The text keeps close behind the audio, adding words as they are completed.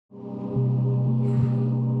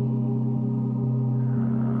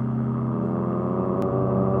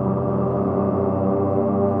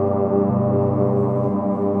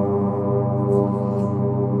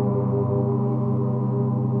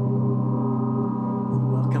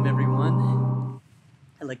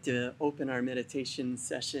like to open our meditation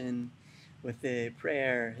session with a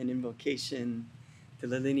prayer and invocation to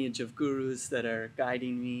the lineage of gurus that are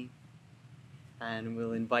guiding me, and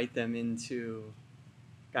we'll invite them in to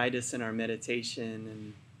guide us in our meditation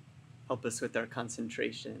and help us with our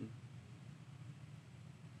concentration.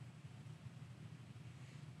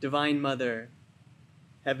 Divine Mother,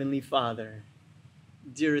 Heavenly Father,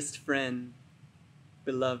 dearest friend,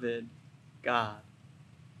 beloved God,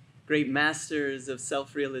 great masters of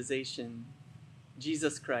self-realization,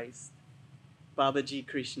 Jesus Christ, Babaji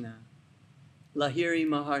Krishna, Lahiri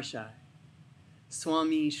Maharshi,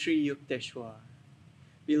 Swami Sri Yukteswar,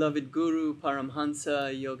 beloved Guru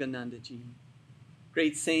Paramhansa Yogananda Ji,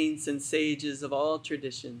 great saints and sages of all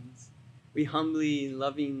traditions, we humbly and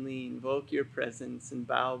lovingly invoke your presence and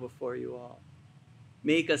bow before you all.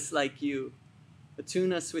 Make us like you,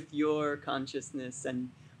 attune us with your consciousness, and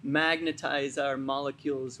magnetize our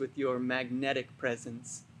molecules with your magnetic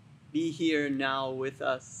presence. Be here now with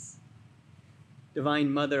us.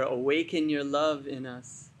 Divine Mother, awaken your love in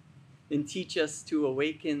us, and teach us to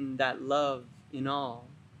awaken that love in all.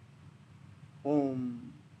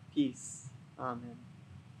 Om, peace, Amen.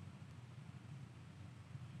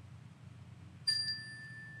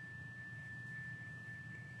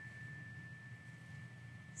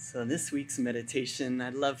 So this week's meditation,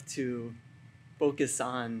 I'd love to focus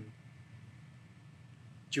on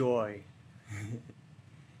joy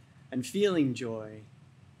and feeling joy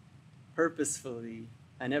purposefully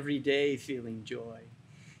and every day feeling joy.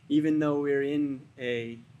 Even though we're in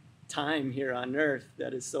a time here on earth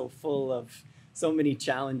that is so full of so many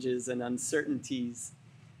challenges and uncertainties,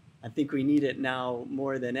 I think we need it now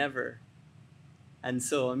more than ever. And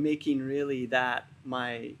so I'm making really that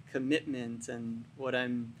my commitment, and what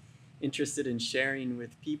I'm interested in sharing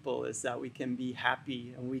with people is that we can be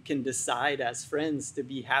happy, and we can decide as friends to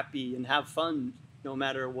be happy and have fun no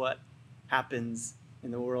matter what happens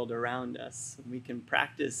in the world around us. And we can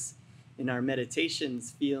practice in our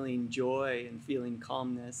meditations feeling joy and feeling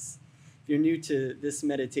calmness. If you're new to this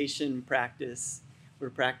meditation practice,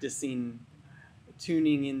 we're practicing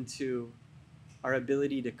tuning into our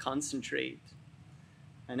ability to concentrate.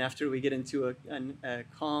 And after we get into a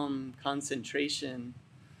calm concentration,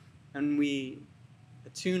 and we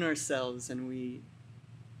attune ourselves and we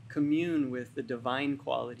commune with the divine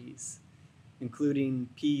qualities, including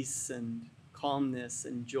peace and calmness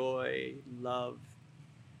and joy, love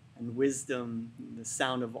and wisdom, the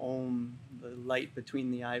sound of Om, the light between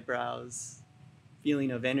the eyebrows, feeling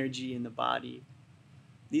of energy in the body.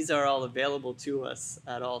 These are all available to us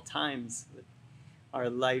at all times. Our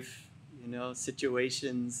life,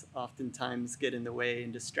 situations oftentimes get in the way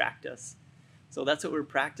and distract us. So that's what we're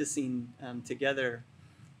practicing together.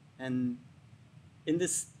 And in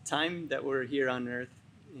this time that we're here on earth,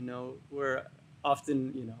 we're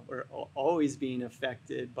often, we're always being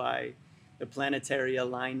affected by the planetary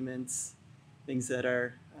alignments, things that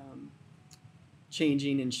are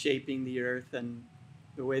changing and shaping the earth. And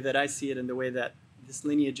the way that I see it, and the way that this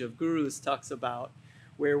lineage of gurus talks about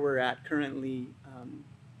where we're at currently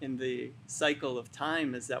in the cycle of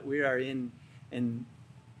time, is that we are in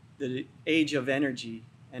the age of energy,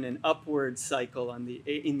 and an upward cycle in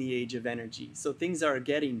the age of energy. So things are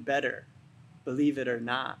getting better, believe it or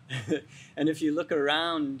not. And if you look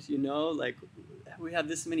around, like we have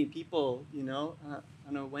this many people,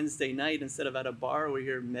 on a Wednesday night, instead of at a bar, we're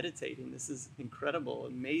here meditating. This is incredible,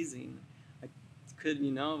 amazing. I could,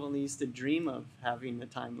 I've only used to dream of having a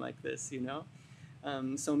time like this,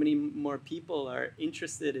 So many more people are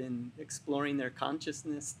interested in exploring their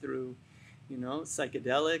consciousness through,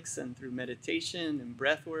 psychedelics and through meditation and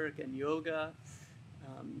breath work and yoga.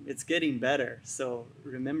 It's getting better. So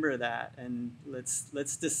remember that, and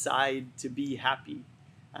let's decide to be happy,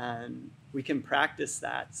 and we can practice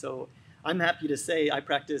that. So I'm happy to say I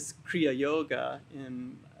practice Kriya Yoga,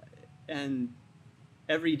 and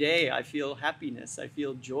every day I feel happiness, I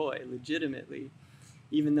feel joy legitimately.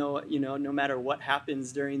 Even though, no matter what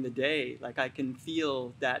happens during the day, like I can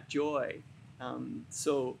feel that joy.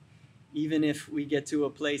 So even if we get to a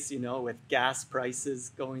place, with gas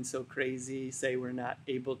prices going so crazy, say we're not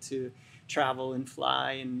able to travel and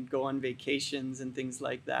fly and go on vacations and things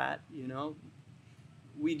like that,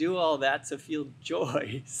 we do all that to feel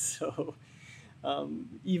joy. So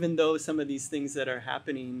even though some of these things that are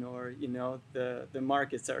happening, or, the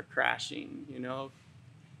markets are crashing,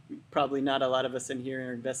 probably not a lot of us in here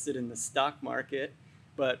are invested in the stock market,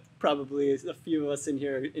 but probably a few of us in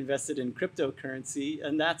here are invested in cryptocurrency,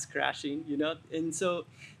 and that's crashing, And so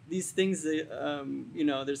these things,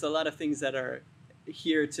 there's a lot of things that are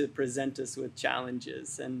here to present us with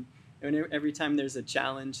challenges. And every time there's a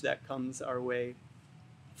challenge that comes our way,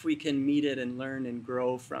 if we can meet it and learn and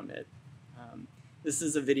grow from it. This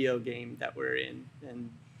is a video game that we're in,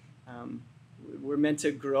 and we're meant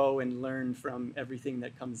to grow and learn from everything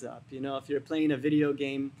that comes up. You know, if you're playing a video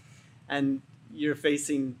game and you're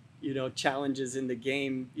facing, you know, challenges in the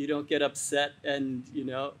game, you don't get upset and, you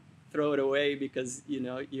know, throw it away because, you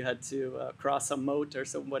know, you had to cross a moat or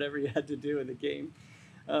some whatever you had to do in the game.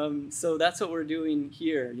 So that's what we're doing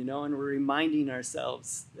here, you know, and we're reminding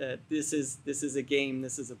ourselves that this is a game,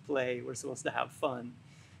 this is a play. We're supposed to have fun,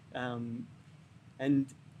 and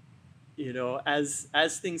you know, as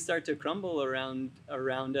things start to crumble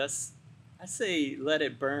around us, I say let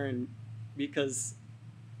it burn, because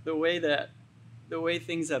the way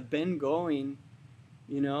things have been going,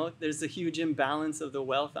 you know, there's a huge imbalance of the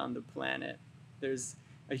wealth on the planet. There's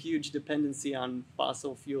a huge dependency on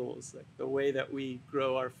fossil fuels. Like the way that we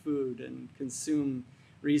grow our food and consume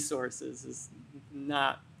resources is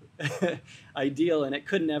not ideal, and it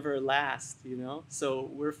could never last, you know?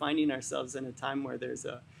 So we're finding ourselves in a time where there's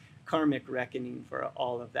a karmic reckoning for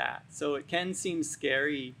all of that. So it can seem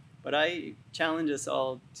scary, but I challenge us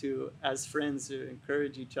all to, as friends, to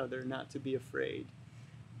encourage each other not to be afraid,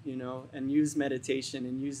 you know, and use meditation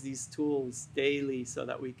and use these tools daily so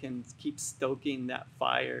that we can keep stoking that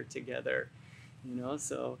fire together, you know.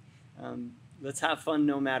 So let's have fun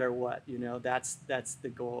no matter what, you know. That's the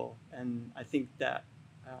goal, and I think that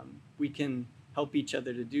we can help each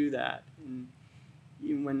other to do that. And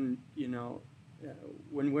when, you know,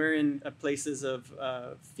 when we're in places of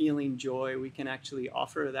feeling joy, we can actually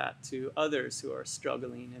offer that to others who are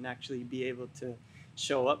struggling, and actually be able to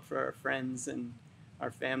show up for our friends and our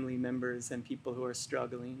family members and people who are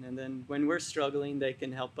struggling. And then when we're struggling, they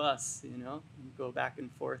can help us, you know, and go back and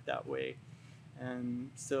forth that way. And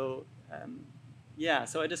so, yeah,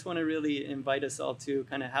 so I just want to really invite us all to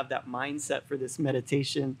kind of have that mindset for this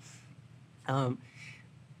meditation.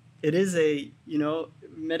 It is you know,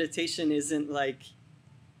 meditation isn't like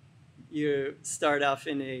you start off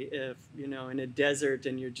in you know, in a desert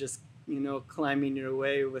and you're just, you know, climbing your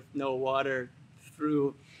way with no water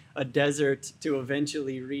through a desert to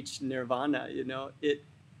eventually reach nirvana. You know, it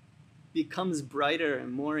becomes brighter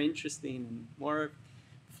and more interesting, and more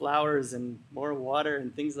flowers and more water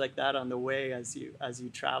and things like that on the way as you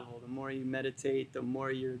travel. The more you meditate, the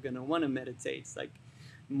more you're going to want to meditate. It's like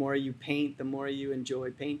the more you paint, the more you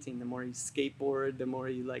enjoy painting. The more you skateboard, the more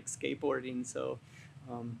you like skateboarding. So,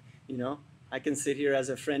 you know, I can sit here as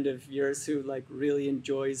a friend of yours who like really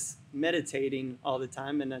enjoys meditating all the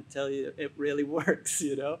time, and I tell you, it really works,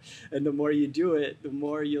 you know. And the more you do it, the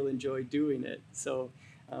more you'll enjoy doing it. So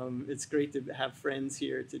it's great to have friends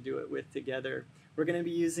here to do it with together. We're going to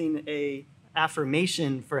be using a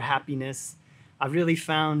affirmation for happiness. I really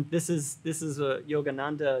found this is what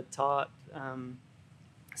Yogananda taught,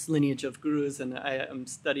 this lineage of gurus, and I am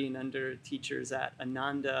studying under teachers at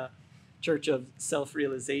Ananda, Church of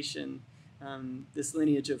Self-Realization. This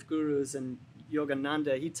lineage of gurus, and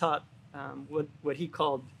Yogananda, he taught what he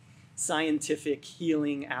called scientific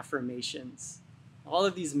healing affirmations. All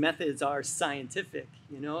of these methods are scientific.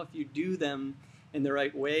 You know, if you do them in the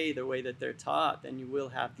right way, the way that they're taught, then you will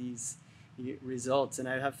have these results. And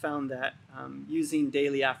I have found that using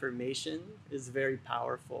daily affirmation is very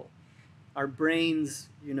powerful. Our brains,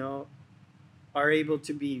 you know, are able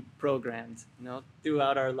to be programmed. You know,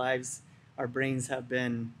 throughout our lives, our brains have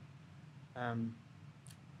been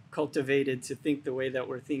cultivated to think the way that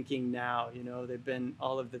we're thinking now. You know, they've been,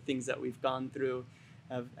 all of the things that we've gone through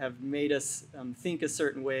have made us think a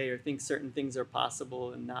certain way, or think certain things are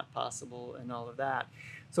possible and not possible, and all of that.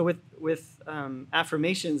 So with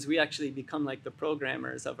affirmations, we actually become like the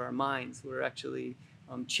programmers of our minds. We're actually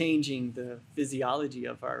changing the physiology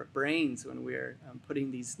of our brains when we're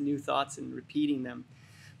putting these new thoughts and repeating them.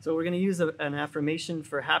 So we're going to use an affirmation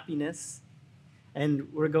for happiness,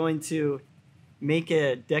 and we're going to make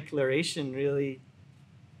a declaration, really,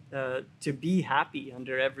 to be happy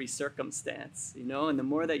under every circumstance, you know. And the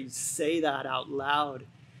more that you say that out loud,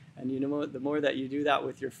 and you know, the more that you do that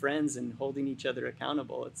with your friends and holding each other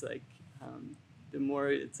accountable, it's like the more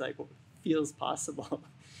it's like feels possible,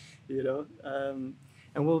 you know.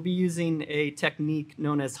 And we'll be using a technique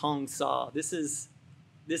known as Hong-Sau. This is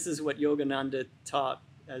what Yogananda taught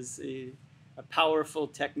as a powerful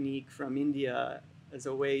technique from India, as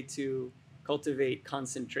a way to cultivate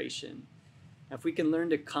concentration. If we can learn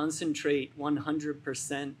to concentrate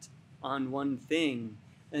 100% on one thing,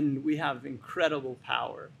 then we have incredible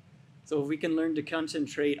power. So if we can learn to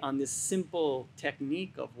concentrate on this simple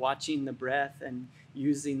technique of watching the breath and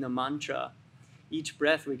using the mantra, each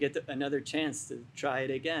breath we get another chance to try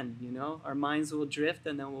it again, you know. Our minds will drift,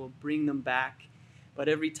 and then we'll bring them back But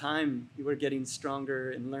every time you were getting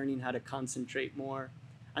stronger and learning how to concentrate more.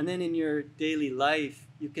 And then in your daily life,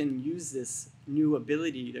 you can use this new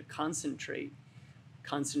ability to concentrate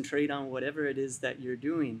on whatever it is that you're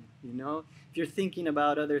doing, you know? If you're thinking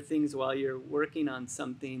about other things while you're working on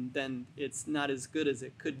something, then it's not as good as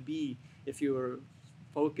it could be if you were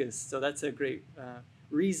focused. So that's a great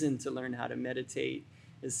reason to learn how to meditate,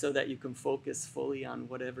 is so that you can focus fully on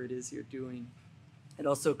whatever it is you're doing. It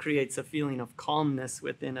also creates a feeling of calmness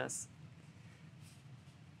within us.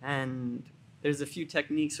 And there's a few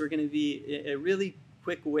techniques. We're going to be a really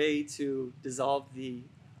quick way to dissolve the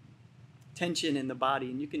tension in the body,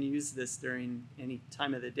 and you can use this during any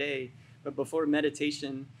time of the day, but before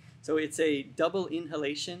meditation. So it's a double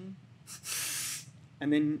inhalation,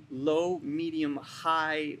 and then low, medium,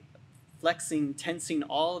 high, flexing, tensing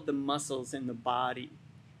all of the muscles in the body,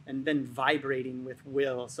 and then vibrating with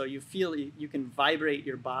will. So you feel you can vibrate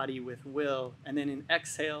your body with will, and then in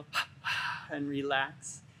exhale and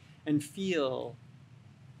relax and feel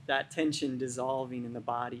that tension dissolving in the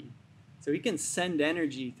body. So we can send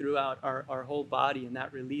energy throughout our whole body, and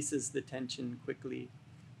that releases the tension quickly.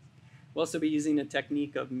 We'll also be using a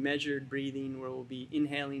technique of measured breathing, where we'll be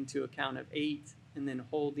inhaling to a count of 8, and then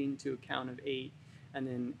holding to a count of 8, and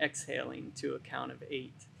then exhaling to a count of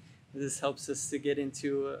 8. This helps us to get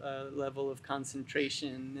into a level of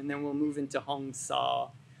concentration, and then we'll move into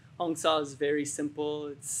Hong-Sau. Hong-Sau is very simple.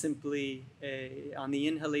 It's simply on the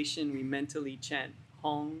inhalation, we mentally chant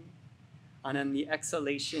Hong, and on the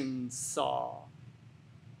exhalation, Sau.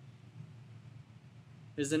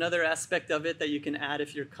 There's another aspect of it that you can add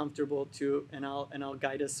if you're comfortable to, and I'll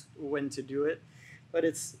guide us when to do it. But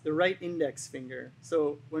it's the right index finger.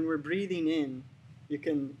 So when we're breathing in, you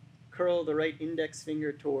can curl the right index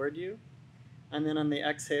finger toward you, and then on the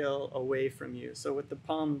exhale, away from you. So with the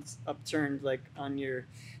palms upturned, like on your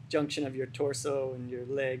junction of your torso and your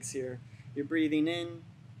legs here, you're breathing in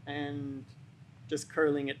and just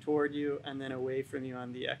curling it toward you, and then away from you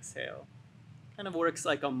on the exhale. Kind of works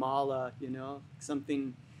like a mala, you know,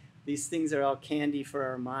 something. These things are all candy for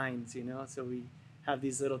our minds, you know, so we have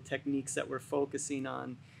these little techniques that we're focusing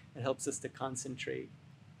on. It helps us to concentrate.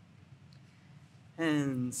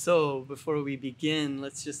 And so before we begin,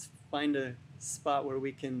 let's just find a spot where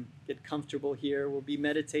we can get comfortable here. We'll be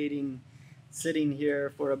meditating, sitting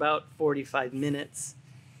here for about 45 minutes,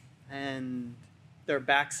 and their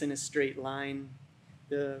backs in a straight line,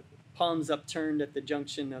 the palms upturned at the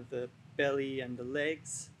junction of the belly and the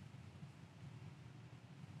legs.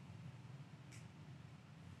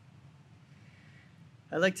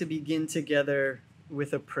 I like to begin together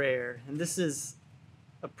with a prayer, and this is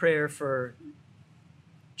a prayer for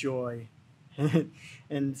joy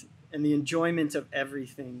and the enjoyment of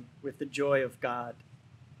everything with the joy of God.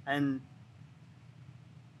 And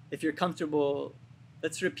if you're comfortable,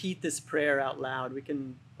 let's repeat this prayer out loud. We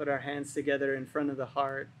can put our hands together in front of the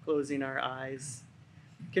heart, closing our eyes.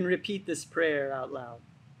 We can repeat this prayer out loud.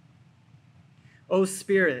 O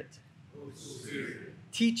Spirit,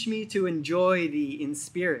 teach me to enjoy Thee in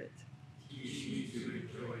spirit,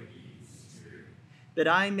 that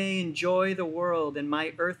I may enjoy the world and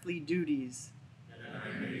my earthly duties,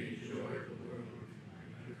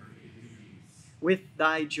 with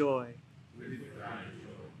Thy joy.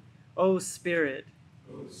 O Spirit,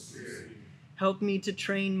 help me to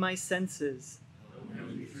train my senses,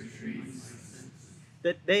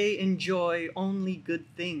 that they enjoy only good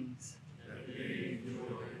things.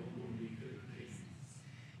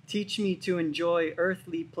 Teach me to enjoy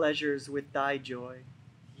earthly pleasures with Thy joy.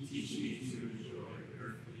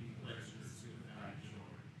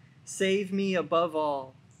 Save me above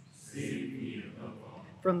all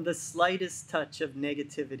from the slightest touch of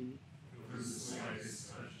negativity,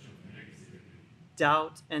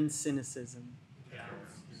 doubt and cynicism.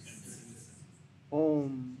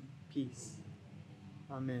 Om, peace.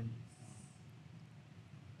 Amen.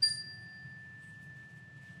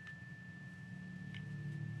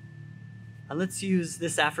 And let's use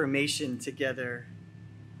this affirmation together.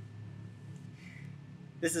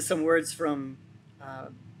 This is some words from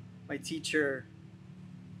my teacher,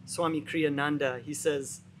 Swami Kriyananda. He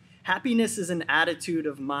says, happiness is an attitude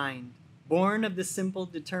of mind, born of the simple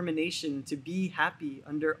determination to be happy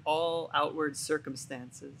under all outward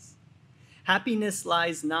circumstances. Happiness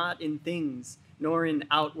lies not in things, nor in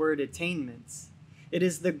outward attainments. It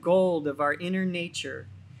is the gold of our inner nature,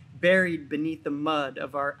 buried beneath the mud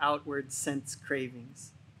of our outward sense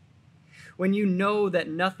cravings. When you know that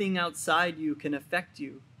nothing outside you can affect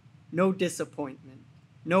you, no disappointment,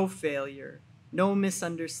 no failure, no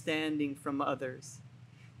misunderstanding from others,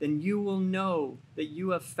 then you will know that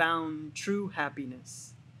you have found true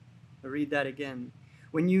happiness. I'll read that again.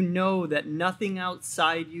 When you know that nothing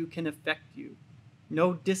outside you can affect you,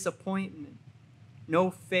 no disappointment,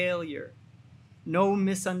 no failure, no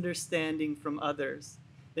misunderstanding from others,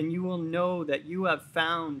 then you will know that you have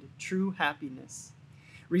found true happiness.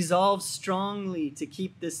 Resolve strongly to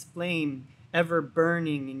keep this flame ever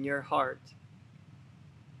burning in your heart.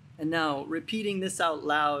 And now, repeating this out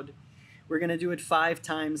loud, we're going to do it 5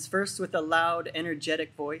 times. First with a loud,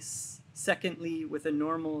 energetic voice. Secondly, with a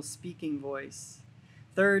normal speaking voice.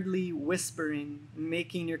 Thirdly, whispering and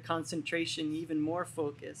making your concentration even more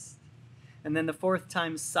focused. And then the 4th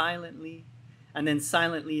time silently, and then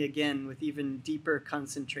silently again with even deeper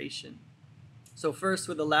concentration. So first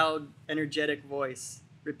with a loud, energetic voice,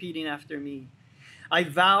 repeating after me. I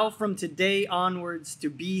vow from today onwards to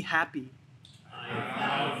be happy. I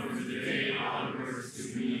vow from today onwards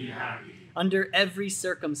to be happy. Under every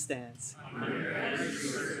circumstance. Under every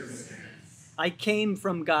circumstance. I came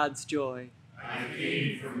from God's joy. I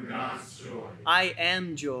came from God's joy. I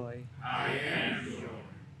am joy. I am joy.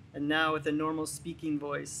 And now with a normal speaking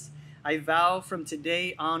voice. I vow from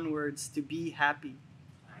today onwards to be happy.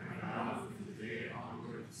 I vow from today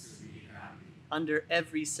onwards to be happy. Under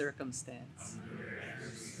every circumstance. Under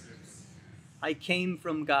every circumstance. I came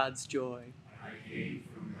from God's joy. I came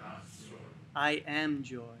from God's joy. I am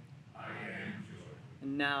joy. I am joy.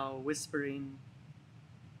 And now whispering,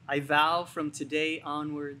 I vow from today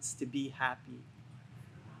onwards to be happy.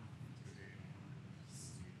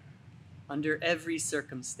 Under every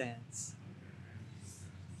circumstance.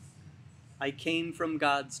 I came from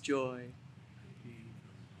God's joy.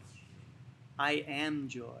 I am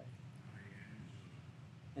joy.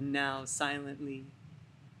 And now silently,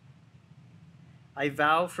 I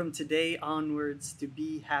vow from today onwards to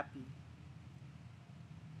be happy.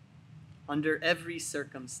 Under every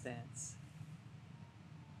circumstance.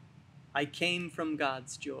 I came from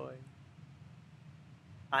God's joy.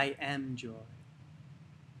 I am joy.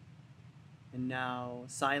 And now,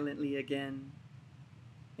 silently again,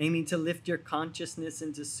 aiming to lift your consciousness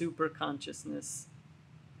into super consciousness,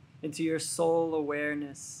 into your soul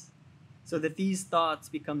awareness, so that these thoughts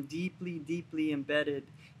become deeply, deeply embedded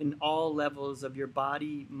in all levels of your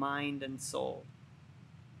body, mind, and soul.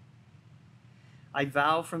 I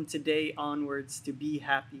vow from today onwards to be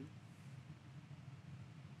happy.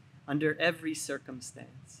 Under every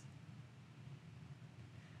circumstance.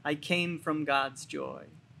 I came from God's joy.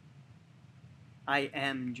 I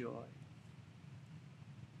am joy.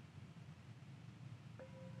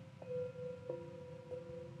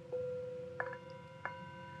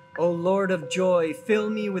 O Lord of joy, fill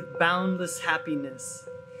me with boundless happiness,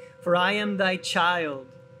 for I am thy child,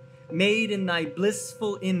 made in thy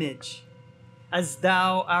blissful image. As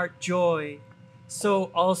thou art joy, so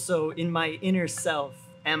also in my inner self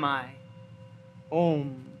am I.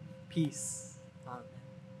 Om, peace. Amen.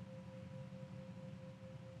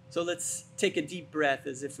 So let's take a deep breath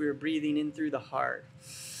as if we were breathing in through the heart.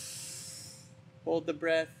 Hold the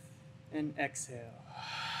breath and exhale.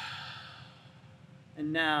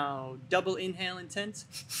 And now, double inhale intense.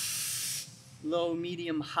 Low,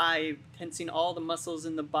 medium, high, tensing all the muscles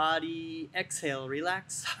in the body. Exhale,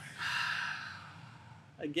 relax.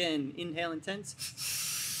 Again, inhale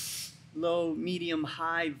intense. Low, medium,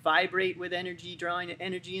 high, vibrate with energy, drawing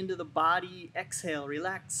energy into the body. Exhale,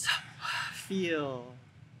 relax. Feel.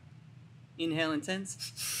 Inhale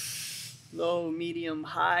intense. Low, medium,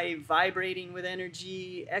 high, vibrating with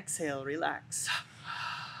energy. Exhale, relax.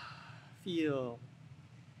 Feel.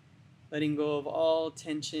 Letting go of all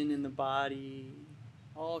tension in the body,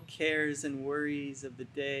 all cares and worries of the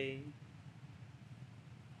day.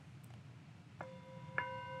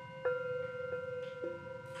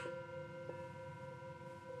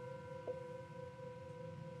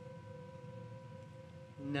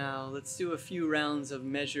 Now, let's do a few rounds of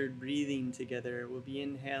measured breathing together. We'll be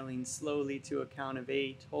inhaling slowly to a count of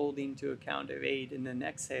 8, holding to a count of 8, and then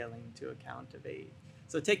exhaling to a count of 8.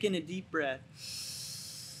 So take in a deep breath.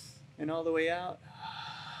 And all the way out.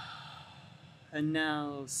 And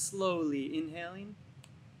now slowly inhaling.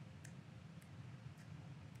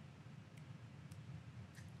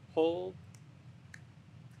 Hold.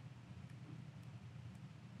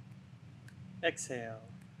 Exhale.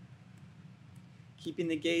 Keeping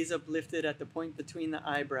the gaze uplifted at the point between the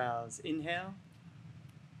eyebrows. Inhale.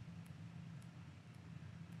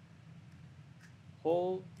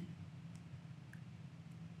 Hold.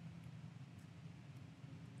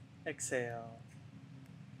 Exhale.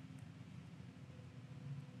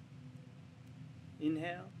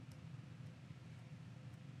 Inhale.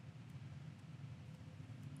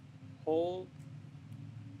 Hold.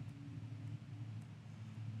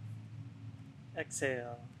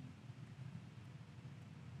 Exhale.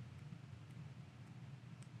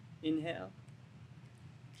 Inhale.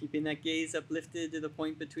 Keeping that gaze uplifted to the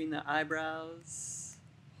point between the eyebrows.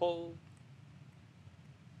 Hold.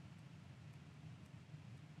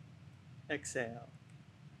 Exhale.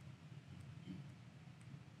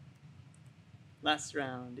 Last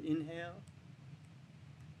round. Inhale.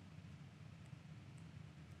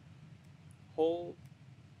 Hold.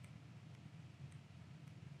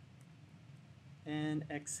 And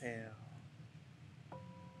exhale.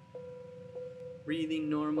 Breathing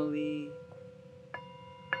normally.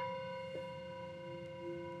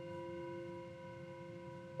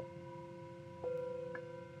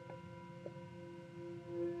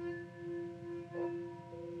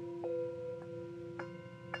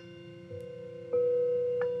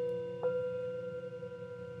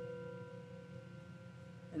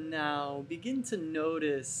 And now begin to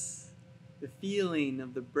notice the feeling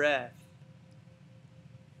of the breath.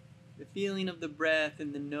 The feeling of the breath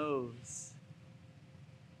in the nose.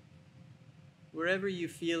 Wherever you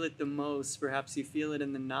feel it the most, perhaps you feel it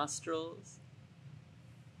in the nostrils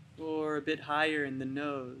or a bit higher in the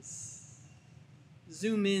nose.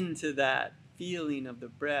 Zoom into that feeling of the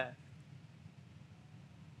breath,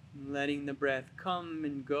 letting the breath come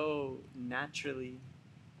and go naturally.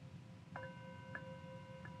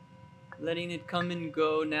 Letting it come and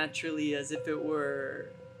go naturally as if it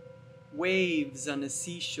were waves on a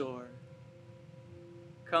seashore,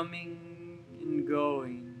 coming and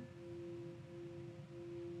going.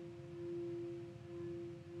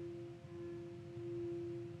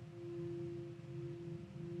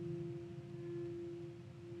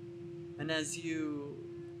 And as you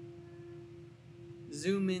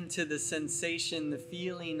zoom into the sensation, the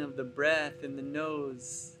feeling of the breath in the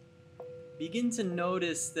nose, begin to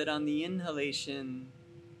notice that on the inhalation,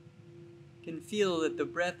 you can feel that the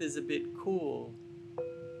breath is a bit cool.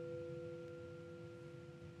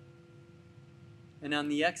 And on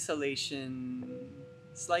the exhalation,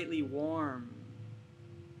 slightly warm.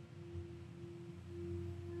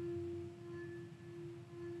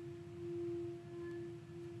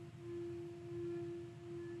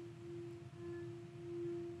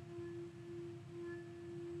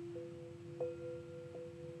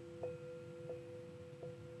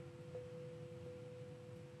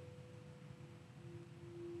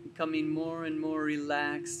 Becoming more and more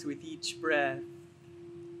relaxed with each breath.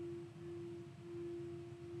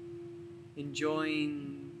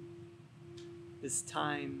 Enjoying this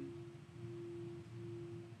time.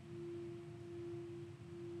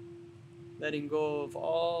 Letting go of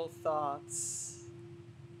all thoughts.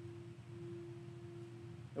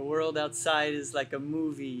 The world outside is like a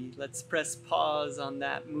movie. Let's press pause on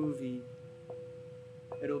that movie.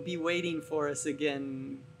 It'll be waiting for us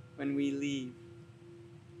again when we leave.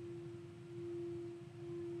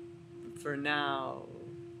 But for now,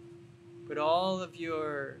 put all of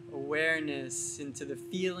your awareness into the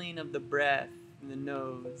feeling of the breath in the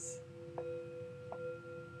nose.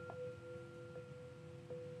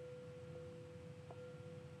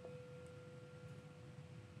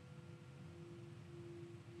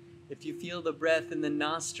 If you feel the breath in the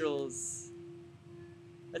nostrils,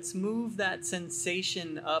 let's move that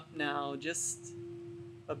sensation up now just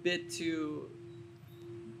a bit to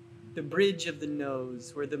the bridge of the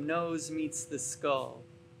nose, where the nose meets the skull.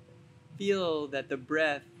 Feel that the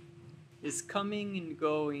breath is coming and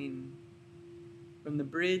going from the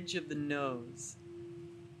bridge of the nose.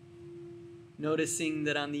 Noticing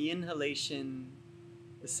that on the inhalation,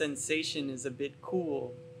 the sensation is a bit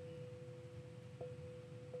cool.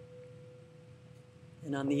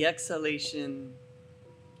 And on the exhalation,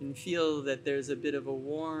 you can feel that there's a bit of a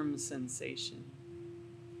warm sensation.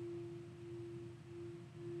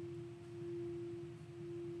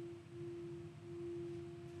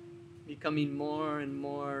 Becoming more and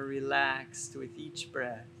more relaxed with each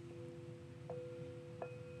breath.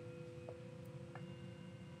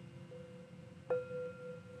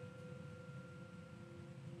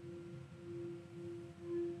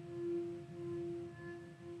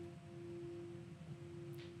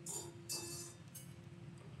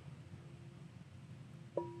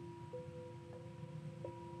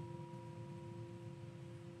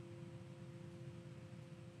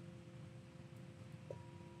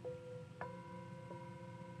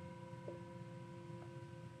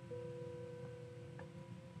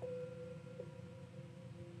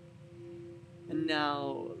 And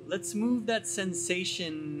now, let's move that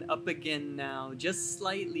sensation up again now, just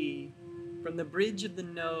slightly, from the bridge of the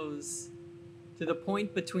nose to the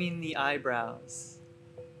point between the eyebrows,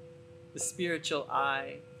 the spiritual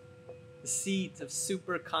eye, the seat of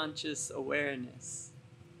superconscious awareness,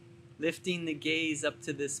 lifting the gaze up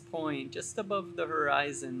to this point, just above the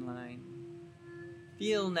horizon line,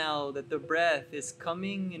 Feel now that the breath is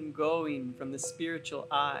coming and going from the spiritual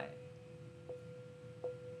eye.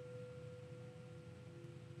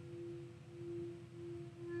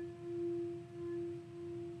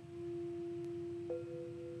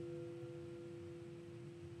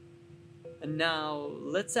 And now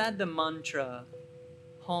let's add the mantra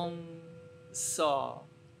Hong-Sau,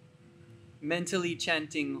 mentally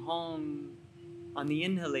chanting Hong on the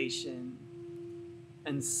inhalation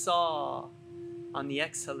and Sa on the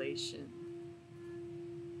exhalation.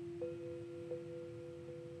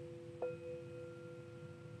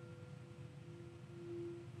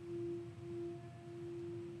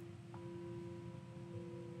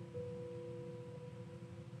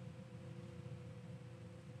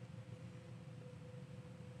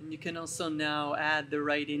 And you can also now add the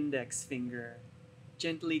right index finger,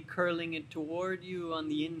 gently curling it toward you on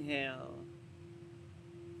the inhale,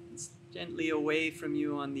 gently away from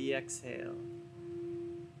you on the exhale.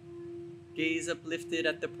 Gaze uplifted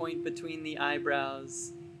at the point between the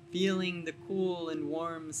eyebrows, feeling the cool and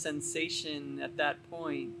warm sensation at that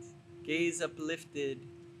point. Gaze uplifted,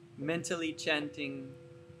 mentally chanting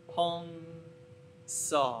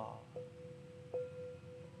Hong-Sau.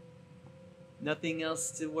 Nothing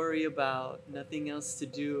else to worry about, nothing else to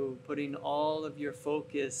do, putting all of your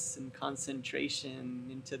focus and concentration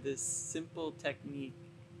into this simple technique.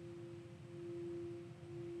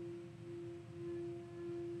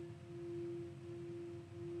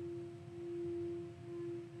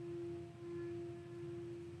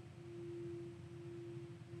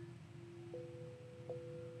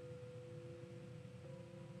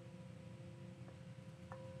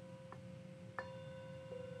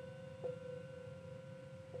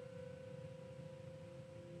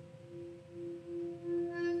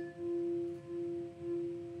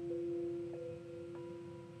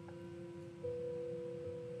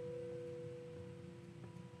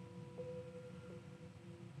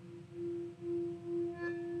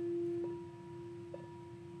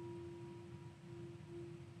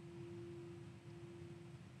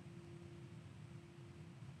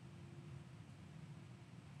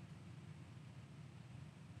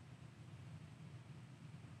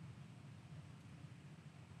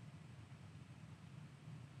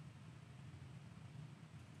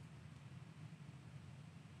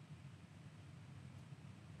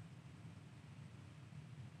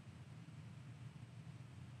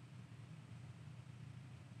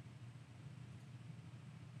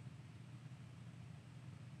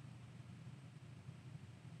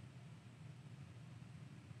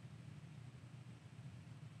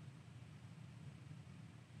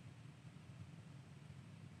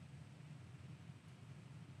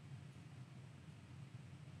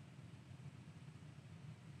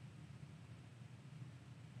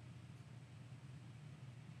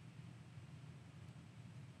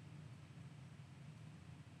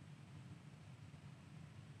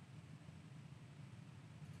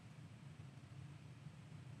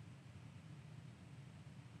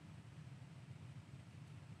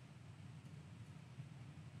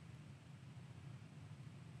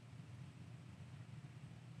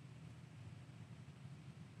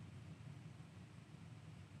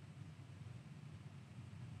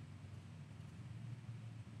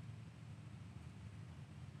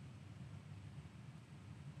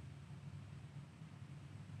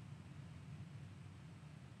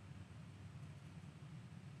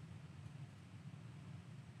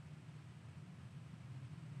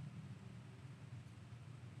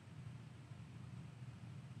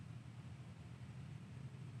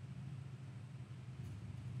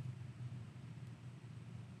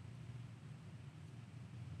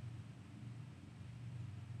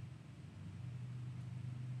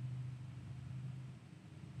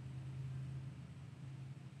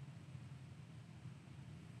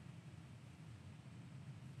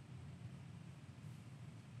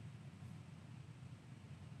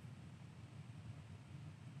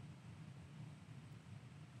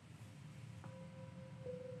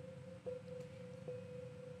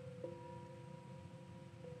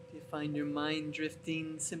 Find your mind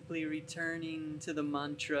drifting, simply returning to the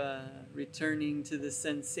mantra, returning to the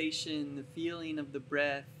sensation, the feeling of the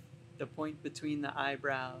breath, the point between the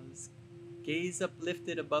eyebrows. Gaze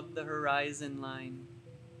uplifted above the horizon line,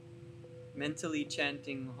 mentally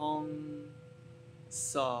chanting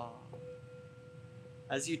Hong-Sau.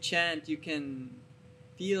 As you chant, you can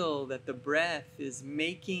feel that the breath is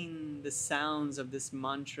making the sounds of this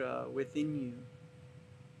mantra within you.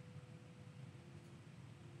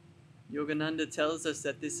 Yogananda tells us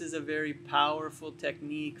that this is a very powerful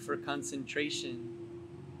technique for concentration.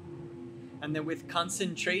 And that with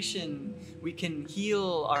concentration, we can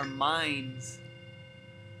heal our minds.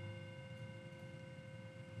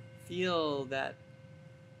 feel that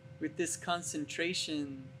with this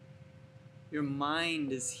concentration, your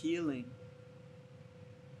mind is healing.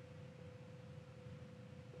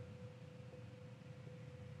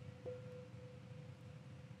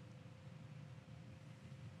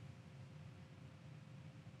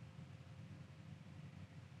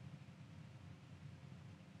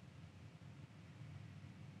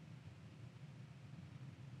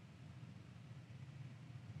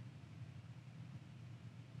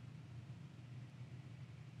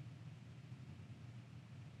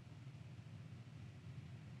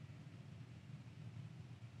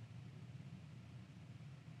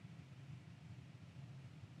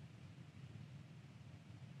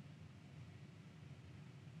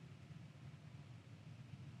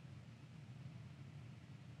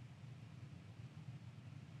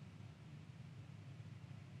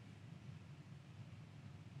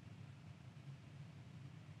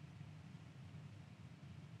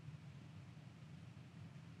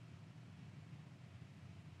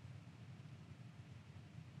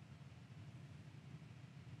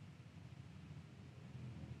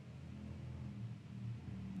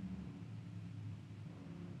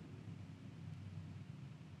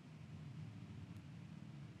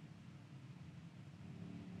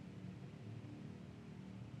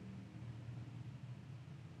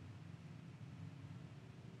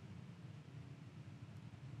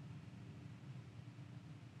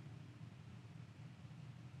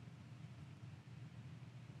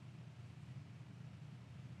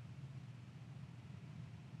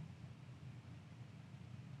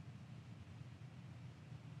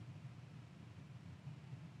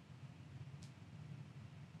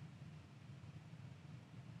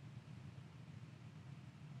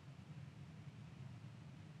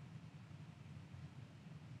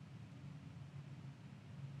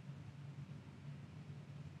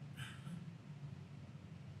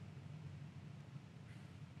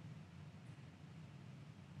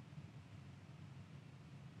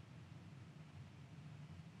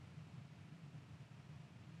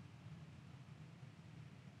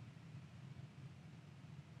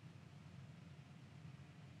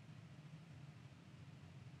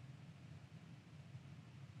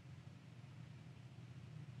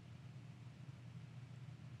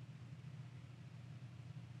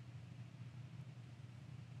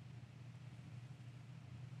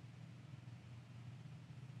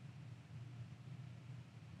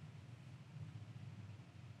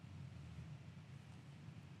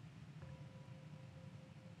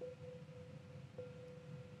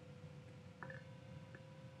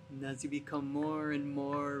 And as you become more and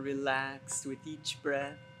more relaxed with each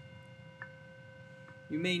breath,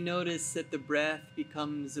 you may notice that the breath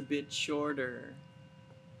becomes a bit shorter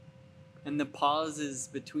and the pauses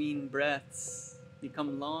between breaths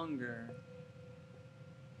become longer.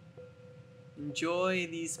 Enjoy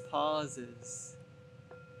these pauses.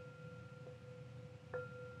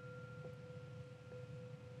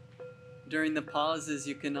 During the pauses,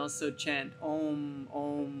 you can also chant Om,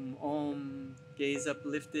 Om, Om, gaze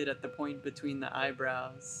uplifted at the point between the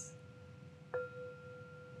eyebrows,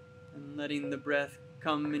 and letting the breath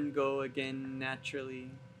come and go again naturally.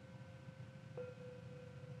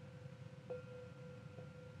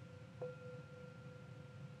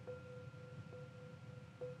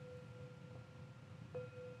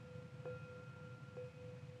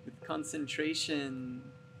 With concentration,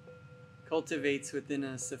 cultivates within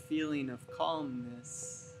us a feeling of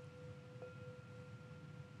calmness.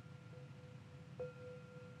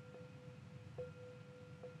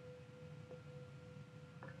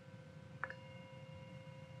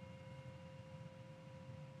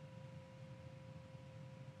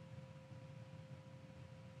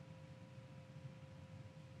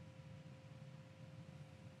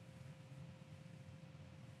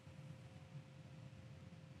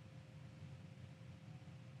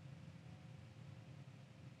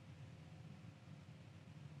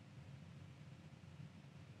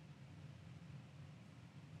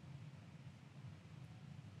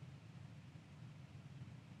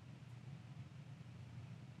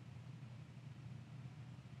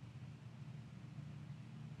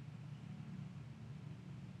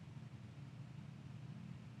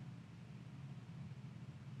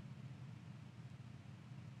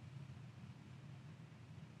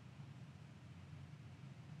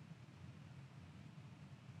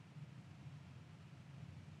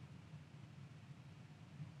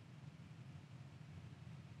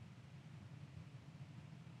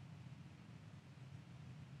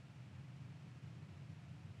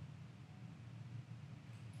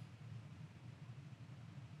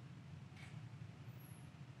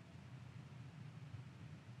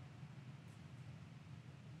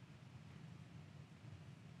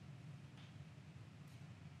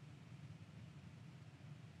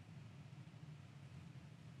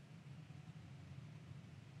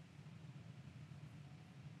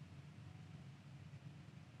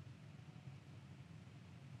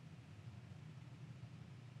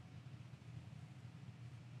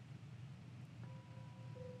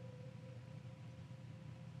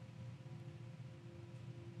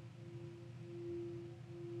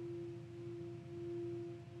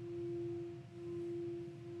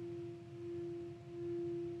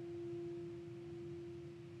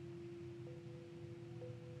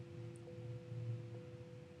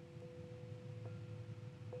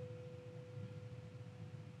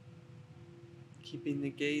 Keeping the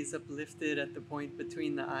gaze uplifted at the point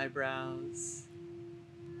between the eyebrows,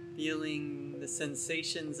 feeling the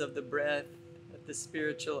sensations of the breath at the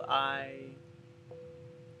spiritual eye,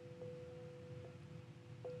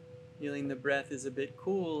 feeling the breath is a bit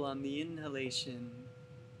cool on the inhalation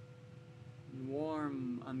and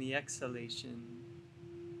warm on the exhalation.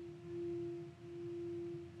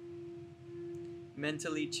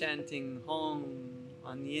 Mentally chanting Hong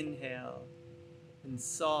on the inhale and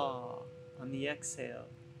Sa on the exhale.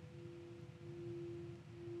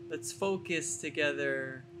 Let's focus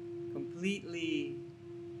together, completely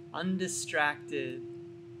undistracted,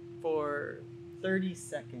 for 30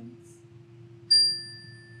 seconds.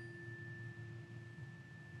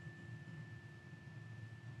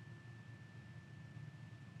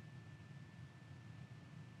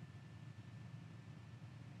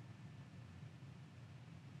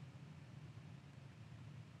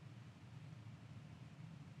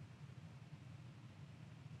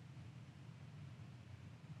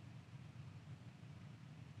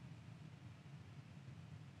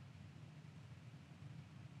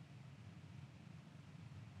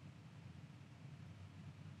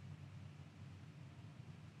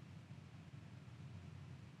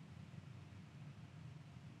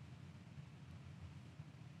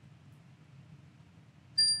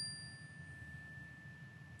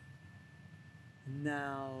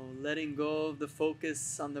 Now, letting go of the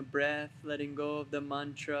focus on the breath, letting go of the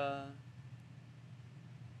mantra.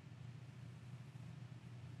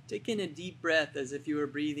 Take in a deep breath as if you were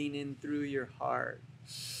breathing in through your heart.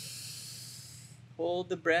 Hold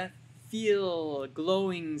the breath. Feel a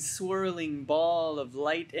glowing, swirling ball of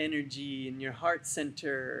light energy in your heart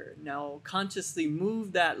center. Now, consciously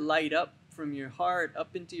move that light up from your heart,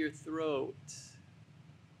 up into your throat.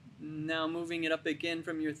 Now moving it up again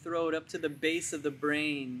from your throat up to the base of the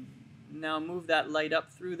brain. Now move that light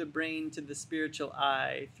up through the brain to the spiritual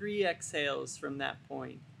eye. 3 exhales from that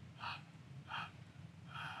point.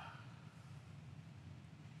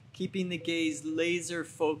 Keeping the gaze laser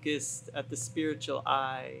focused at the spiritual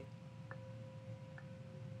eye.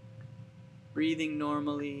 Breathing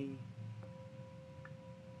normally.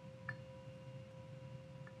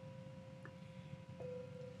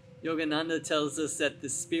 Yogananda tells us that the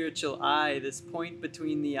spiritual eye, this point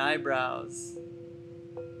between the eyebrows,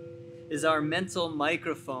 is our mental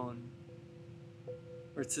microphone,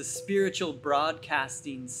 or it's a spiritual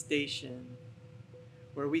broadcasting station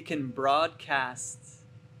where we can broadcast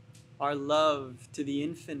our love to the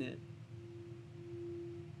infinite.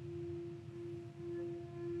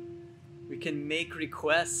 We can make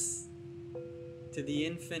requests to the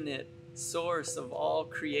infinite source of all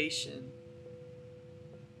creation.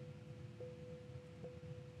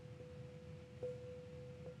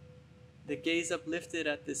 The gaze uplifted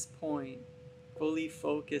at this point, fully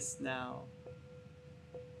focused now.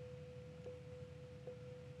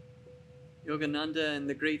 Yogananda and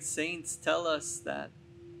the great saints tell us that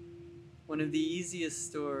one of the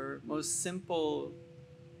easiest or most simple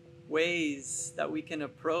ways that we can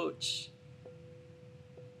approach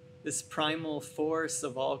this primal force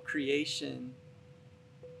of all creation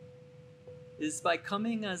is by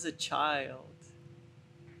coming as a child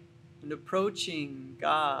and approaching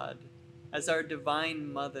God as our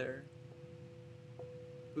divine mother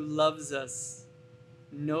who loves us,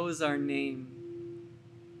 knows our name,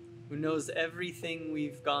 who knows everything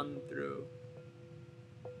we've gone through,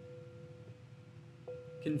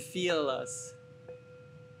 can feel us.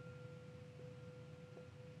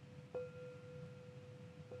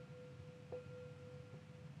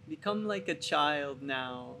 Become like a child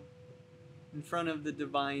now in front of the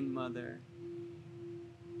Divine Mother.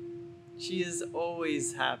 She is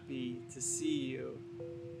always happy to see you.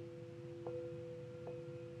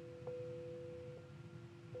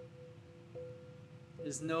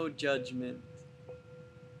 There's no judgment.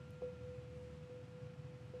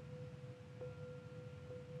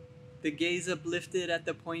 The gaze uplifted at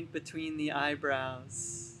the point between the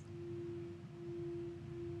eyebrows.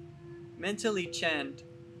 Mentally chant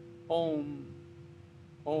Om,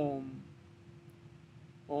 Om,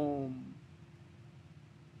 Om.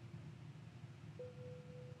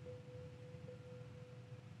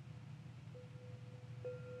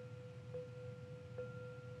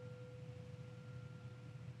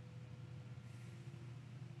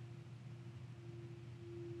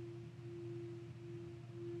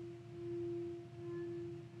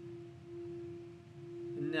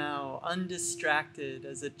 Now, undistracted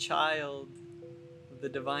as a child of the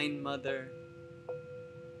Divine Mother,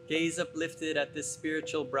 gaze uplifted at this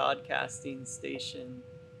spiritual broadcasting station.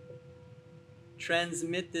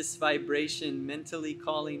 Transmit this vibration, mentally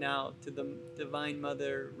calling out to the Divine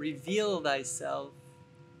Mother, reveal thyself,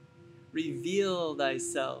 reveal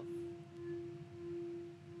thyself.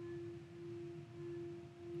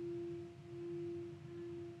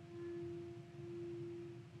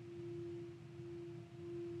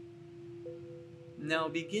 Now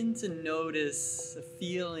begin to notice a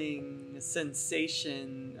feeling, a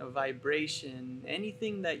sensation, a vibration,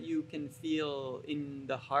 anything that you can feel in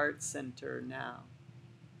the heart center now.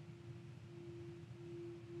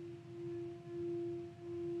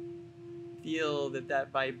 Feel that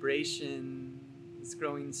that vibration is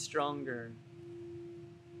growing stronger.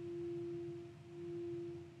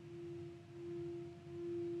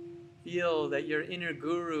 Feel that your inner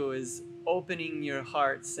guru is opening your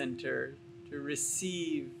heart center to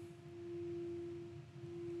receive,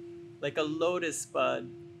 like a lotus bud.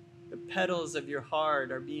 The petals of your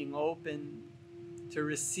heart are being opened to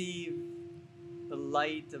receive the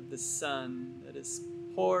light of the sun that is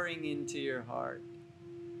pouring into your heart.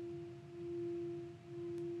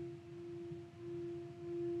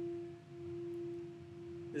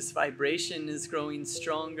 This vibration is growing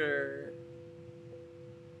stronger.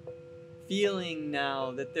 Feeling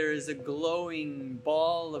now that there is a glowing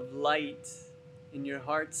ball of light in your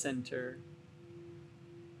heart center.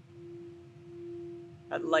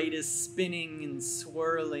 That light is spinning and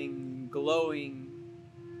swirling, glowing,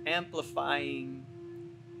 amplifying.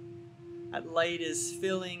 That light is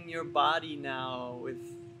filling your body now with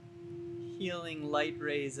healing light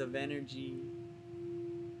rays of energy.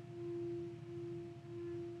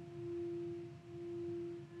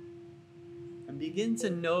 And begin to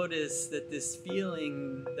notice that this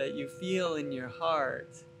feeling that you feel in your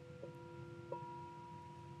heart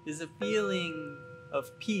is a feeling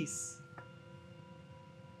of peace.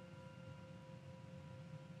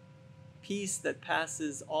 Peace that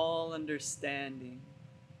passes all understanding.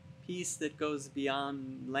 Peace that goes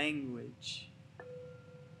beyond language.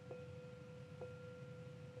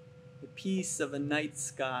 The peace of a night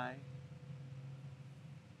sky.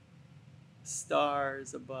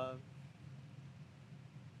 Stars above.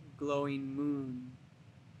 Glowing moon.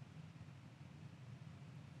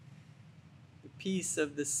 The peace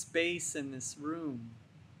of the space in this room.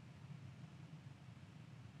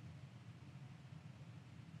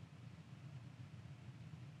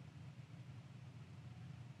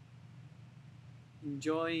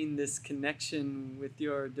 Enjoying this connection with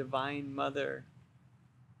your Divine Mother,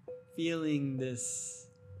 feeling this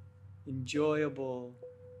enjoyable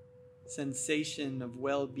sensation of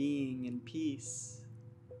well-being and peace.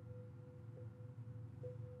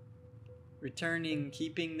 Returning,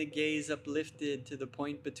 keeping the gaze uplifted to the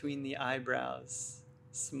point between the eyebrows,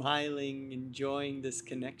 smiling, enjoying this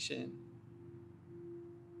connection.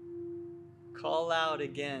 Call out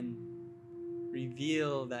again,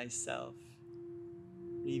 reveal thyself.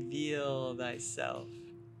 Reveal thyself.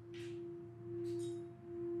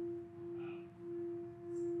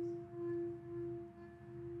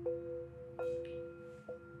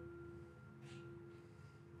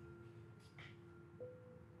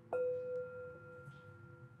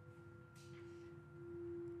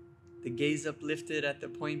 The gaze uplifted at the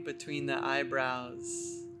point between the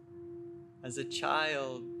eyebrows. As a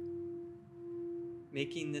child,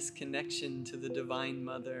 making this connection to the Divine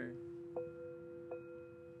Mother.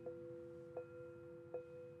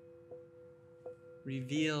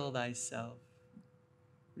 Reveal thyself.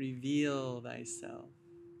 Reveal thyself.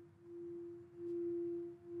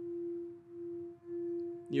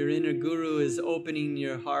 Your inner guru is opening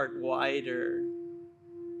your heart wider.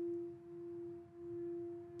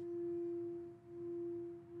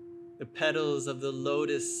 The petals of the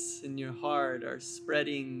lotus in your heart are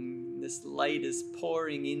spreading. This light is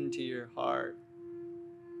pouring into your heart.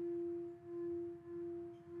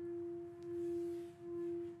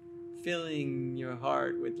 Filling your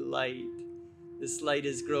heart with light. This light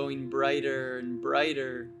is growing brighter and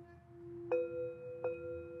brighter.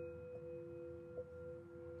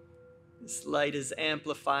 This light is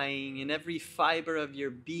amplifying, and every fiber of your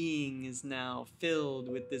being is now filled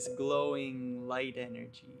with this glowing light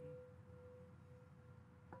energy.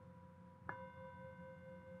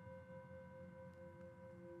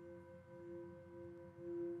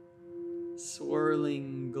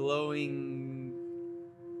 Swirling, glowing,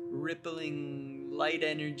 rippling light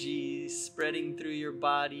energy spreading through your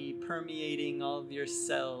body, permeating all of your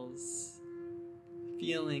cells.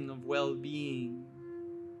 Feeling of well-being.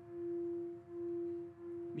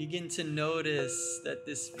 Begin to notice that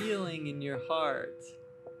this feeling in your heart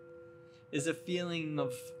is a feeling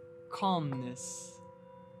of calmness.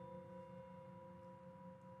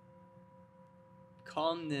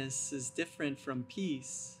 calmness is different from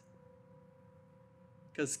peace,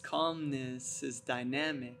 because calmness is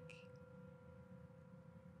dynamic.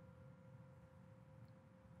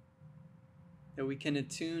 That we can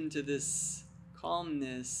attune to this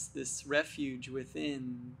calmness, this refuge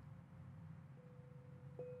within,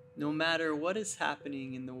 no matter what is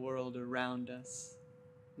happening in the world around us,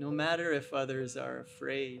 no matter if others are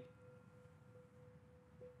afraid,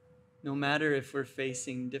 no matter if we're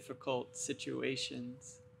facing difficult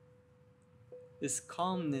situations. This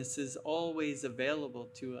calmness is always available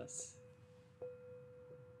to us.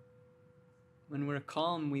 When we're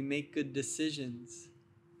calm, we make good decisions.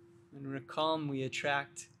 When we're calm, we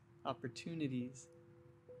attract opportunities.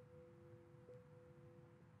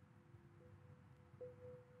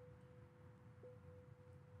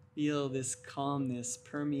 Feel this calmness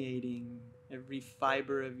permeating every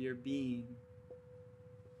fiber of your being.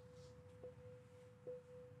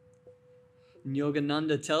 And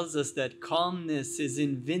Yogananda tells us that calmness is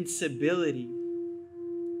invincibility.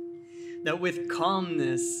 That with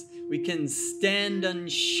calmness, we can stand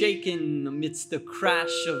unshaken amidst the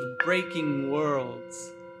crash of breaking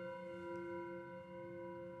worlds.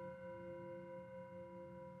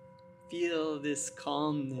 Feel this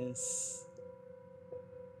calmness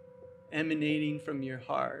emanating from your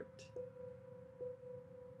heart.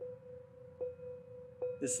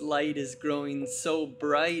 This light is growing so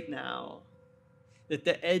bright now that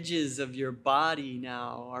the edges of your body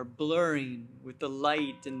now are blurring with the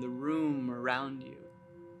light in the room around you.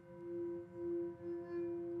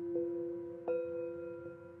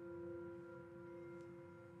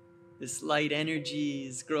 This light energy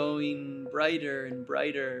is growing brighter and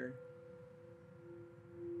brighter.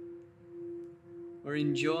 We're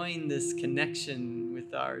enjoying this connection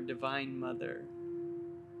with our Divine Mother.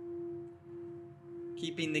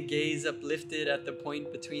 Keeping the gaze uplifted at the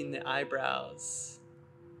point between the eyebrows.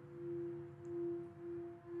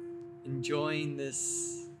 Enjoying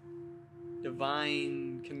this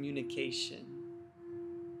divine communication.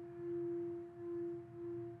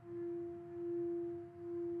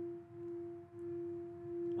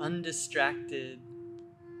 Undistracted,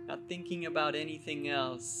 not thinking about anything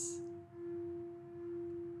else.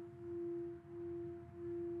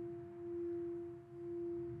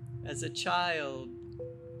 As a child,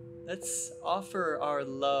 let's offer our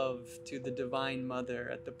love to the Divine Mother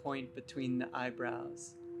at the point between the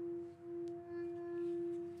eyebrows.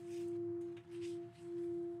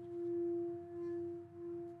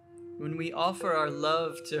 When we offer our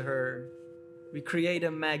love to her, we create a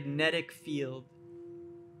magnetic field,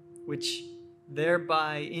 which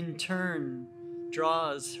thereby in turn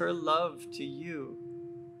draws her love to you.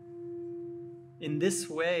 In this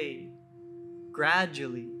way,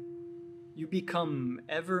 gradually, you become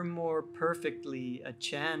ever more perfectly a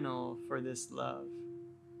channel for this love,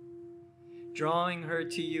 drawing her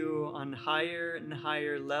to you on higher and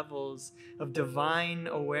higher levels of divine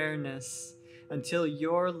awareness until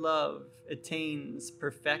your love attains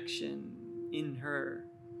perfection in her.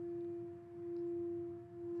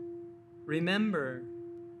 Remember,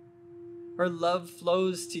 her love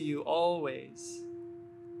flows to you always,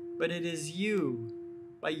 but it is you,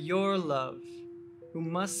 by your love, who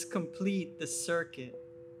must complete the circuit,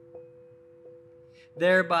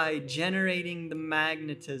 thereby generating the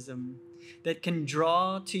magnetism that can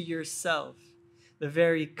draw to yourself the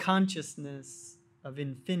very consciousness of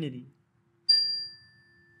infinity.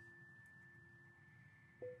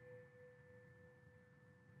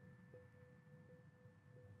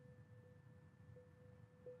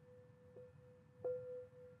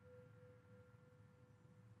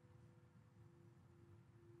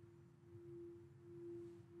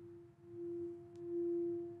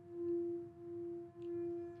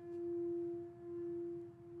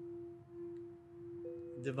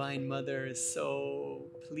 Divine Mother is so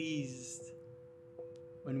pleased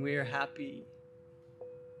when we are happy,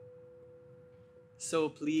 so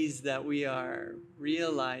pleased that we are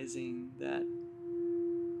realizing that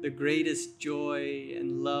the greatest joy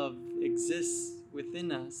and love exists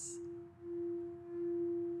within us.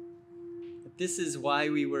 That this is why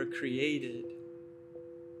we were created.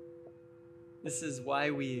 This is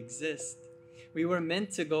why we exist. We were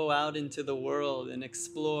meant to go out into the world and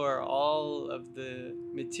explore all of the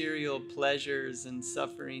material pleasures and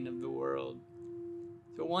suffering of the world.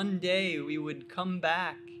 So one day we would come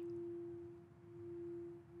back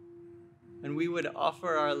and we would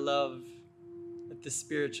offer our love at the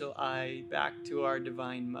spiritual eye back to our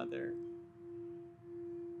Divine Mother.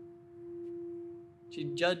 She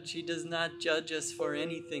does not judge us for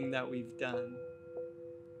anything that we've done.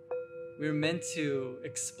 We're meant to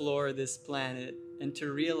explore this planet and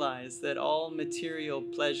to realize that all material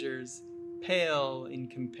pleasures pale in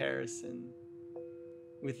comparison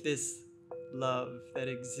with this love that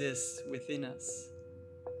exists within us.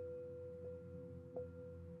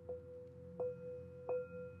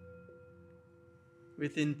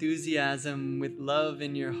 With enthusiasm, with love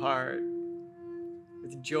in your heart,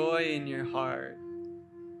 with joy in your heart,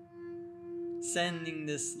 sending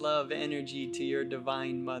this love energy to your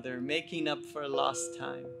Divine Mother, making up for lost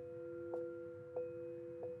time.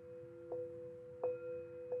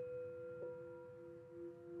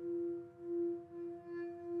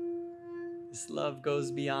 This love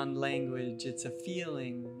goes beyond language. It's a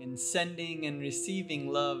feeling, and sending and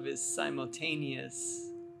receiving love is simultaneous.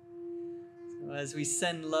 So as we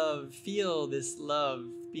send love, feel this love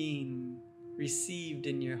being received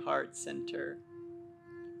in your heart center.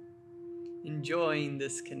 Enjoying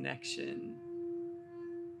this connection.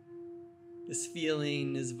 This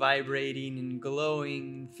feeling is vibrating and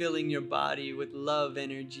glowing, filling your body with love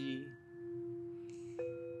energy.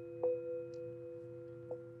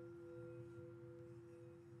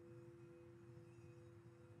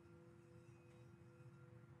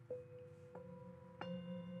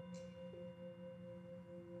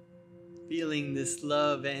 Feeling this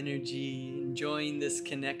love energy, enjoying this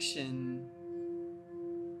connection.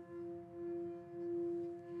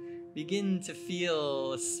 Begin to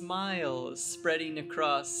feel a smile spreading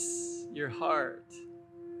across your heart.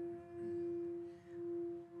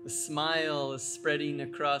 A smile is spreading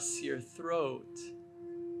across your throat.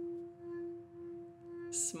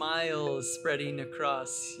 A smile is spreading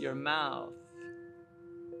across your mouth.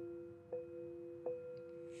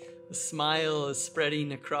 A smile is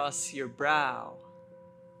spreading across your brow.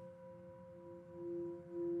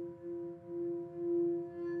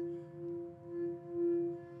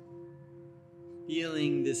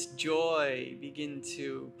 Feeling this joy begin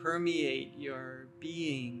to permeate your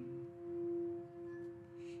being.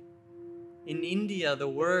 In India, the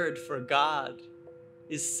word for God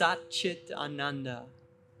is Sat-Chit Ananda.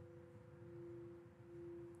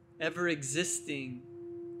 Ever existing,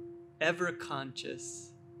 ever conscious,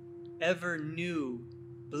 ever new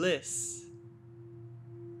bliss.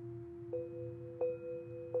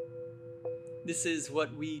 This is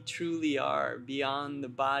what we truly are beyond the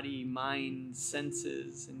body, mind,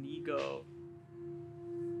 senses, and ego.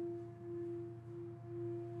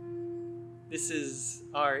 This is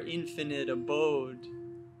our infinite abode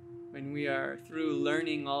when we are through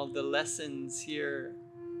learning all the lessons here.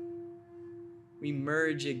 We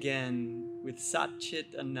merge again with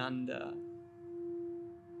Sat-Chit Ananda.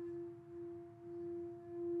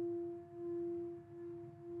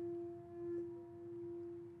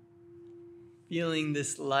 Feeling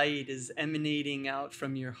this light is emanating out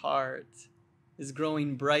from your heart, is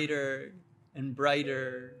growing brighter and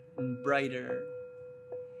brighter and brighter.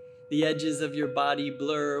 The edges of your body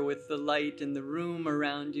blur with the light in the room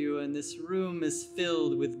around you, and this room is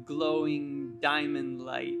filled with glowing diamond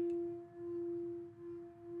light.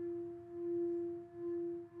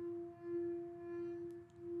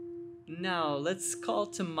 Now, let's call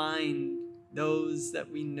to mind those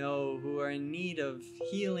that we know who are in need of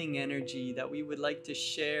healing energy that we would like to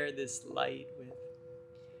share this light with.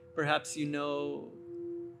 Perhaps you know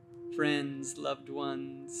friends, loved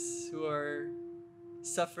ones who are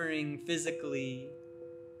suffering physically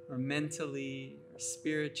or mentally or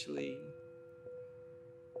spiritually,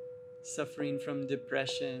 suffering from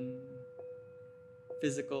depression,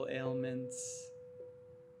 physical ailments,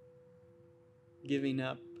 giving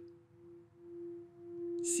up.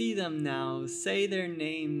 See them now, say their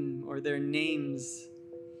name or their names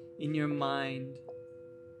in your mind.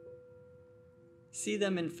 See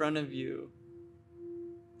them in front of you.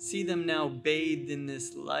 See them now bathed in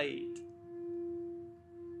this light.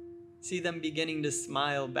 See them beginning to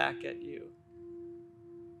smile back at you.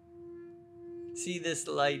 See this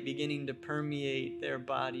light beginning to permeate their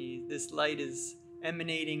body. This light is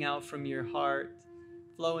emanating out from your heart,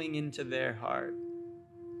 flowing into their heart.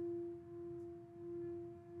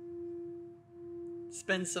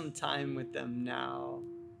 Spend some time with them now.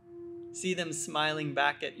 See them smiling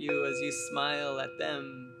back at you as you smile at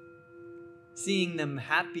them. Seeing them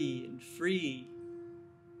happy and free.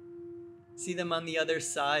 See them on the other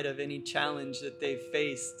side of any challenge that they've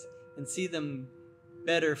faced and see them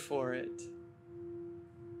better for it.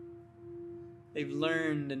 They've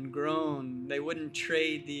learned and grown. They wouldn't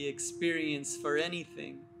trade the experience for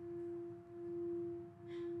anything.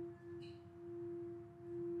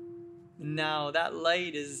 And now that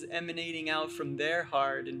light is emanating out from their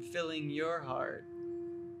heart and filling your heart.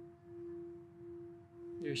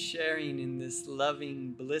 You're sharing in this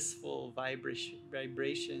loving, blissful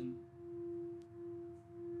vibration.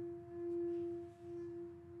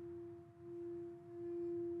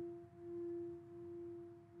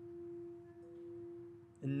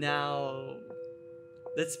 And now,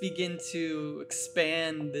 let's begin to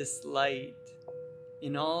expand this light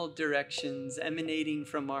in all directions, emanating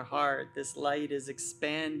from our heart. This light is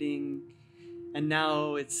expanding, and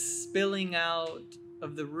now it's spilling out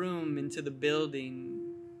of the room into the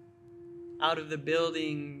building, out of the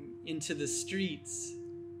building into the streets,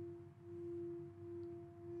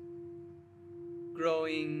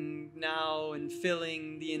 growing now and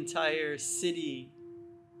filling the entire city.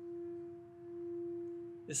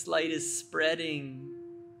 This light is spreading,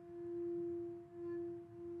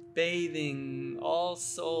 bathing all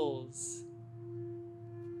souls,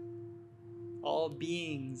 all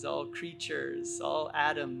beings, all creatures, all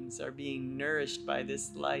atoms are being nourished by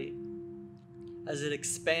this light as it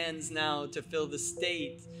expands now to fill the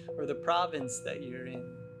state or the province that you're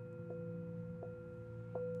in.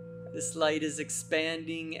 This light is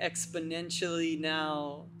expanding exponentially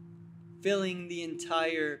now, filling the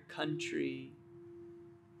entire country.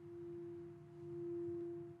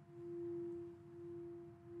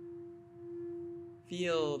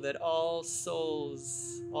 Feel that all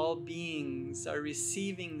souls, all beings are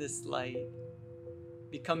receiving this light,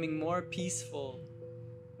 becoming more peaceful,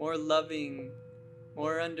 more loving,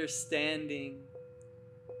 more understanding.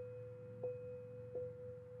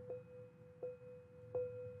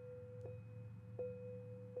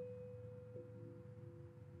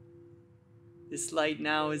 This light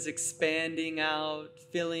now is expanding out,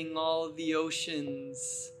 filling all the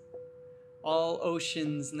oceans, all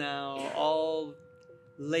oceans now, all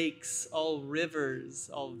lakes, all rivers,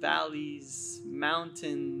 all valleys,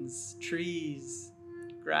 mountains, trees,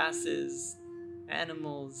 grasses,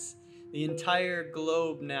 animals, the entire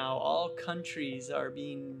globe now, all countries are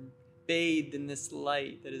being bathed in this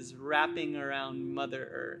light that is wrapping around Mother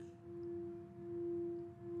Earth.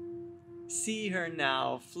 See her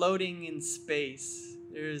now floating in space.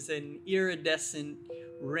 There's an iridescent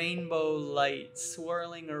rainbow light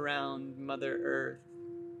swirling around Mother Earth.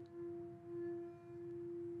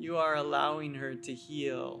 You are allowing her to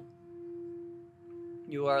heal.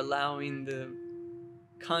 You are allowing the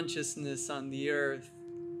consciousness on the earth,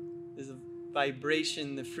 the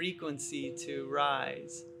vibration, the frequency to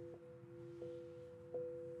rise.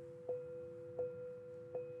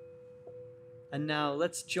 And now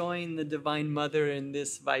let's join the Divine Mother in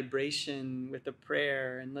this vibration with a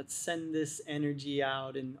prayer, and let's send this energy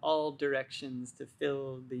out in all directions to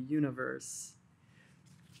fill the universe.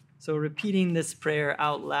 So repeating this prayer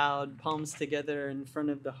out loud, palms together in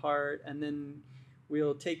front of the heart, and then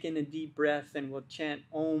we'll take in a deep breath and we'll chant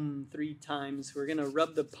Om 3 times. We're going to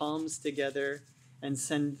rub the palms together and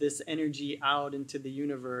send this energy out into the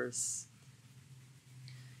universe.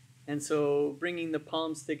 And so bringing the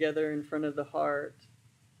palms together in front of the heart,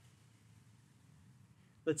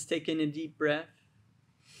 let's take in a deep breath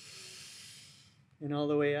and all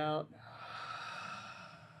the way out.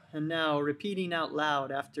 And now repeating out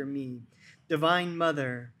loud after me. Divine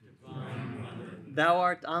Mother, Thou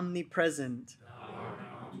art omnipresent.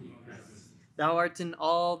 Thou art in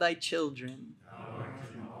all thy children.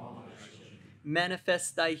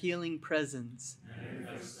 Manifest thy healing presence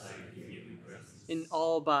in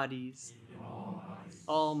all bodies,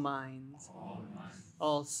 all minds,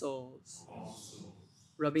 all souls.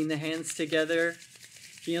 Rubbing the hands together,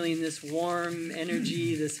 feeling this warm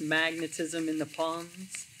energy, this magnetism in the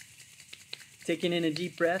palms. Taking in a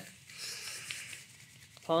deep breath.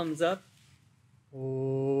 Palms up.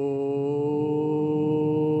 Om.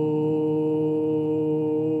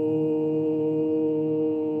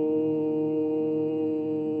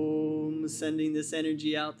 Sending this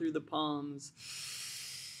energy out through the palms.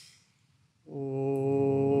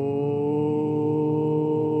 Om.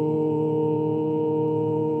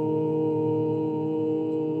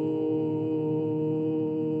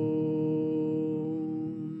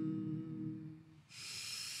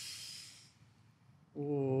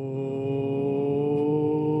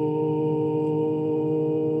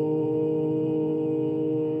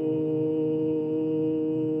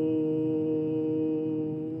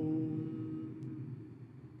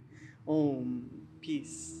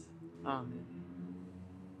 Peace. Amen.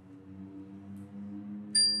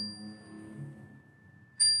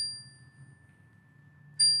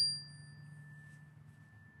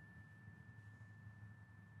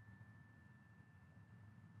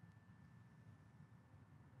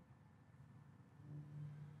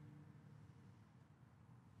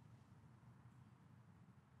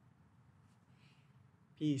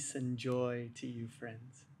 Peace and joy to you,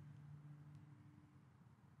 friends.